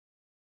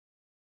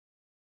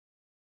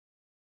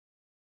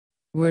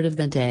Word of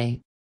the day.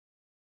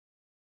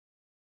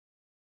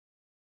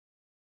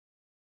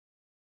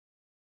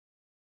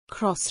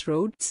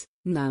 Crossroads,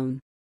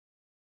 noun.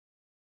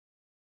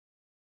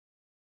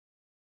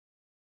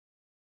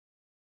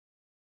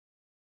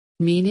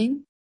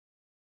 Meaning?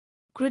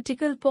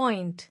 Critical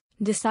point,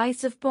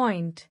 decisive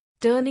point,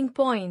 turning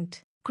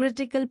point,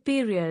 critical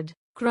period,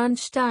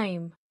 crunch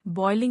time,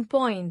 boiling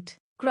point,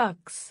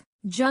 crux,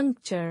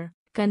 juncture,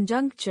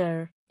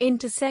 conjuncture,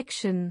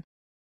 intersection.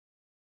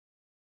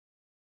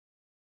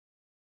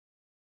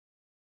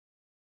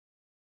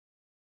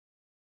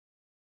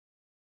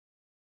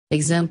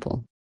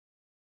 Example.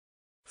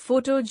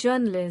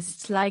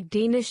 Photojournalists like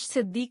Danish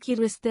Siddiqui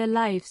risk their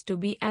lives to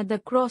be at the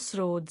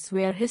crossroads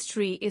where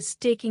history is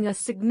taking a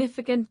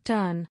significant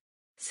turn.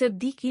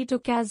 Siddiqui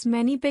took as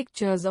many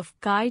pictures of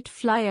kite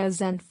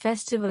flyers and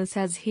festivals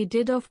as he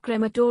did of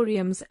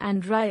crematoriums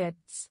and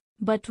riots,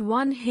 but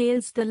one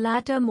hails the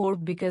latter more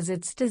because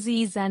it's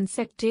disease and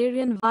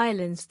sectarian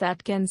violence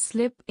that can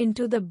slip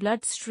into the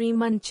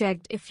bloodstream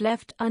unchecked if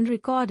left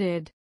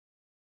unrecorded.